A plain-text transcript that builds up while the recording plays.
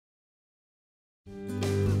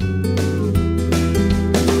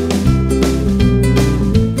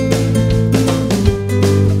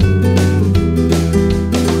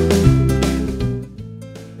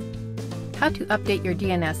update your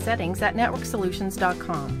DNS settings at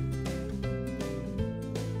networksolutions.com.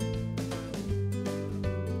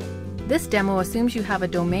 This demo assumes you have a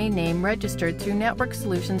domain name registered through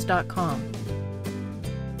networksolutions.com.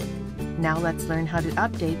 Now let's learn how to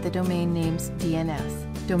update the domain name's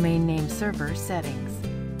DNS, domain name server settings.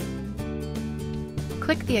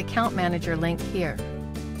 Click the Account Manager link here.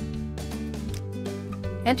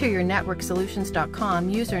 Enter your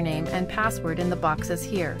networksolutions.com username and password in the boxes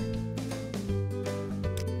here.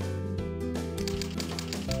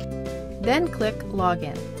 Then click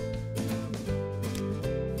Login.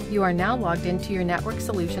 You are now logged into your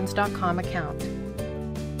networksolutions.com account.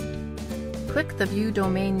 Click the View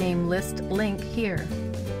Domain Name List link here.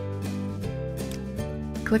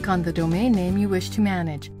 Click on the domain name you wish to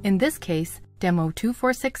manage, in this case,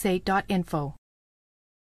 demo2468.info.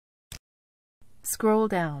 Scroll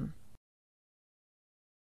down.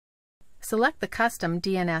 Select the Custom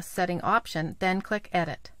DNS Setting option, then click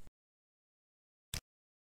Edit.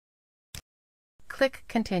 Click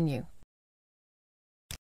Continue.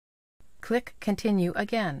 Click Continue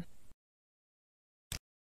again.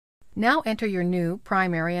 Now enter your new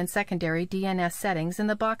primary and secondary DNS settings in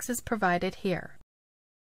the boxes provided here.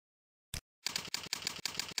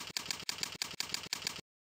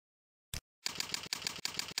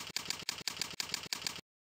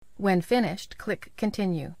 When finished, click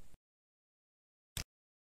Continue.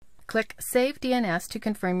 Click Save DNS to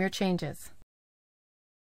confirm your changes.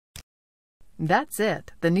 That's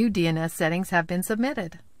it. The new DNS settings have been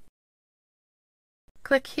submitted.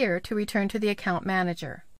 Click here to return to the Account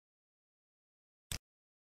Manager.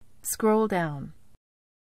 Scroll down.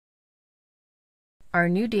 Our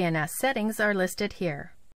new DNS settings are listed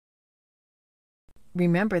here.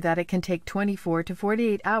 Remember that it can take 24 to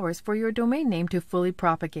 48 hours for your domain name to fully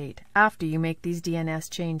propagate after you make these DNS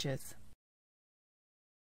changes.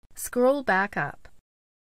 Scroll back up.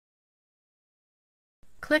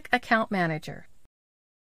 Click Account Manager.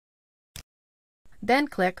 Then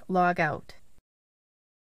click Log Out.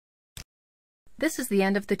 This is the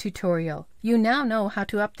end of the tutorial. You now know how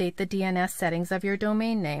to update the DNS settings of your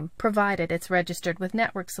domain name, provided it's registered with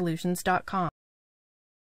networksolutions.com.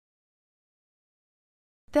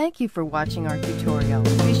 Thank you for watching our tutorial.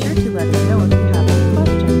 Be sure to let us know if you have any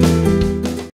questions.